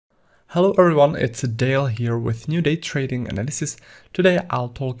Hello everyone, it's Dale here with new day trading analysis. Today I'll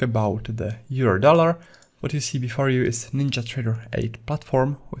talk about the euro dollar. What you see before you is NinjaTrader 8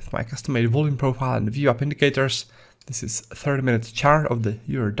 platform with my custom-made volume profile and VWAP indicators. This is a 30-minute chart of the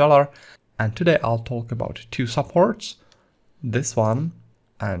euro dollar, and today I'll talk about two supports, this one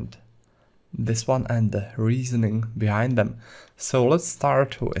and the reasoning behind them. So let's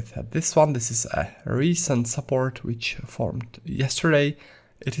start with this one. This is a recent support which formed yesterday.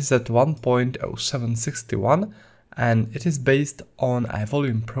 It is at 1.0761 and it is based on a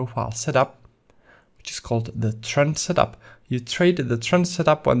volume profile setup, which is called the trend setup. You trade the trend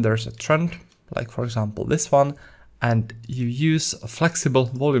setup when there's a trend, like for example this one, and you use a flexible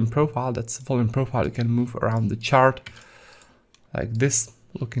volume profile. That's a volume profile you can move around the chart like this,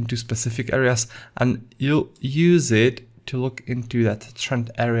 look into specific areas, and you'll use it to look into that trend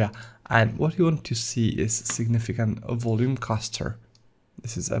area. And what you want to see is significant volume cluster.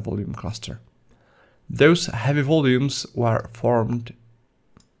 This is a volume cluster. Those heavy volumes were formed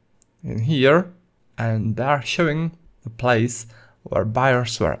in here, and they are showing the place where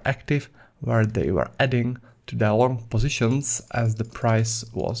buyers were active, where they were adding to their long positions as the price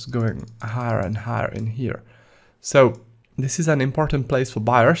was going higher and higher in here. So this is an important place for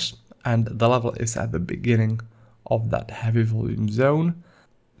buyers, and the level is at the beginning of that heavy volume zone.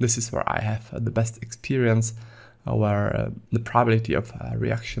 This is where I have the best experience, where the probability of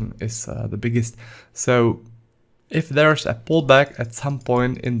reaction is the biggest. So if there's a pullback at some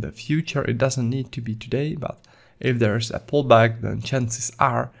point in the future, it doesn't need to be today, but if there's a pullback, then chances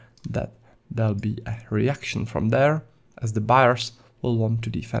are that there'll be a reaction from there, as the buyers will want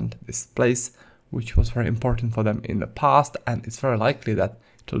to defend this place, which was very important for them in the past, and it's very likely that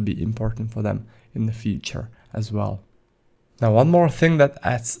it will be important for them in the future as well. Now, one more thing that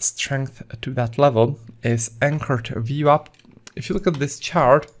adds strength to that level is anchored VWAP. If you look at this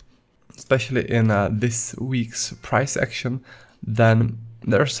chart, especially in this week's price action, then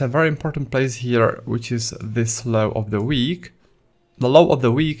there's a very important place here, which is this low of the week. The low of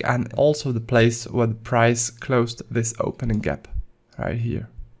the week, and also the place where the price closed this opening gap right here.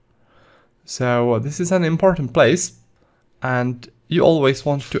 So this is an important place, and you always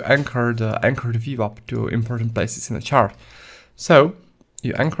want to anchor the anchored VWAP to important places in the chart. So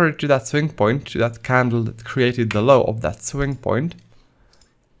you anchor it to that swing point, to that candle that created the low of that swing point.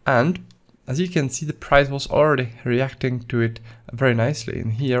 And as you can see, the price was already reacting to it very nicely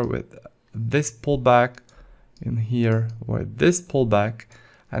in here with this pullback, in here with this pullback.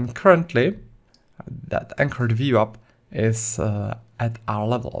 And currently that anchored VWAP is at our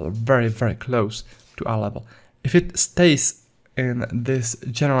level, or very, very close to our level. If it stays in this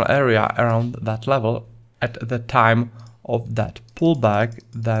general area around that level at the time of that pullback,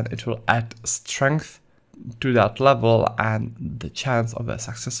 then it will add strength to that level, and the chance of a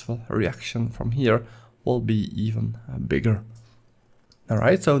successful reaction from here will be even bigger.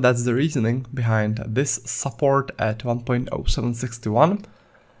 Alright, so that's the reasoning behind this support at 1.0761.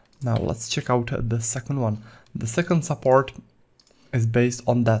 Now let's check out the second one. The second support is based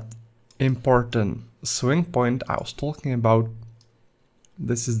on that important swing point I was talking about.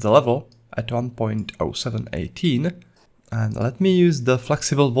 This is the level at 1.0718. And let me use the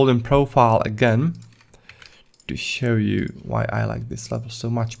flexible volume profile again to show you why I like this level so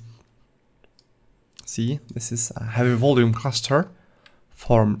much. See, this is a heavy volume cluster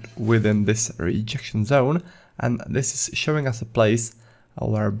formed within this rejection zone, and this is showing us a place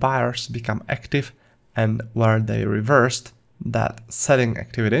where buyers become active and where they reversed that selling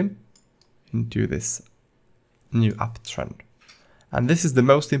activity into this new uptrend. And this is the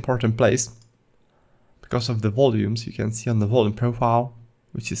most important place because of the volumes you can see on the volume profile,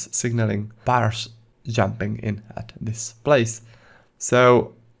 which is signaling buyers jumping in at this place.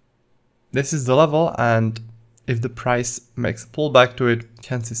 So this is the level, and if the price makes a pullback to it,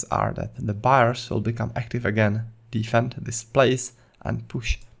 chances are that the buyers will become active again, defend this place, and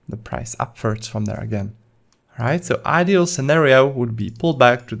push the price upwards from there again. Alright, so ideal scenario would be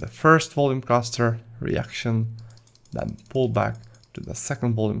pullback to the first volume cluster, reaction, then pullback to the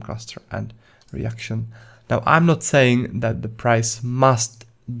second volume cluster and reaction. Now, I'm not saying that the price must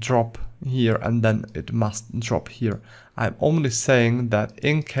drop here and then it must drop here. I'm only saying that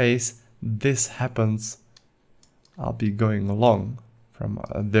in case this happens, I'll be going long from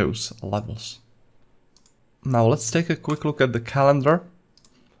those levels. Now let's take a quick look at the calendar.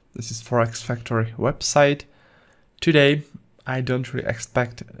 This is ForexFactory website. Today, I don't really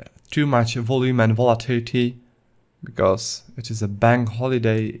expect too much volume and volatility because it is a bank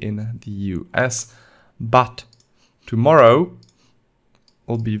holiday in the US, but tomorrow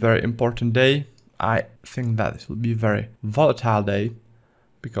will be a very important day. I think that it will be a very volatile day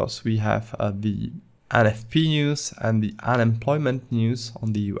because we have the NFP news and the unemployment news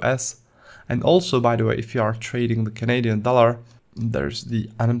on the US. And also, by the way, if you are trading the Canadian dollar, there's the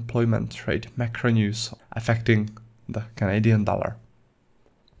unemployment rate macro news affecting the Canadian dollar.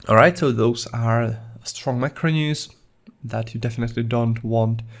 All right, so those are strong macro news that you definitely don't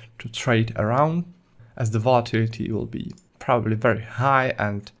want to trade around, as the volatility will be probably very high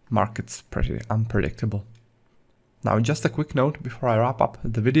and markets pretty unpredictable. Now, just a quick note before I wrap up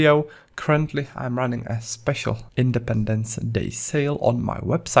the video. Currently, I'm running a special Independence Day sale on my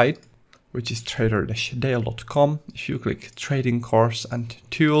website, which is trader-dale.com. If you click trading course and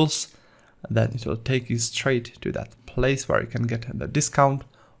tools, then it will take you straight to that place where you can get the discount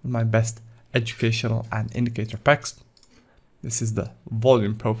on my best educational and indicator packs. This is the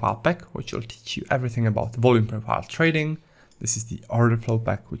volume profile pack, which will teach you everything about volume profile trading. This is the order flow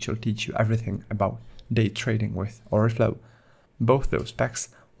pack, which will teach you everything about day trading with order flow. Both those packs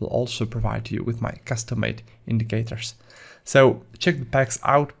will also provide you with my custom-made indicators. So check the packs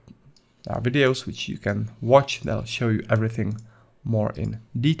out. There are videos which you can watch. They'll show you everything more in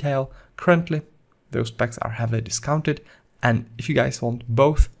detail. Currently, those packs are heavily discounted. And if you guys want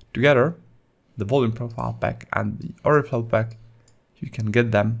both together, the volume profile pack and the order flow pack, you can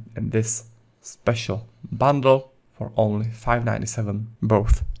get them in this special bundle for only $5.97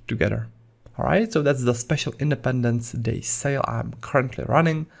 both together. Alright, so that's the special Independence Day sale I'm currently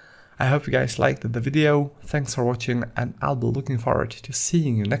running. I hope you guys liked the video. Thanks for watching, and I'll be looking forward to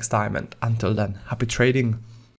seeing you next time, and until then, happy trading!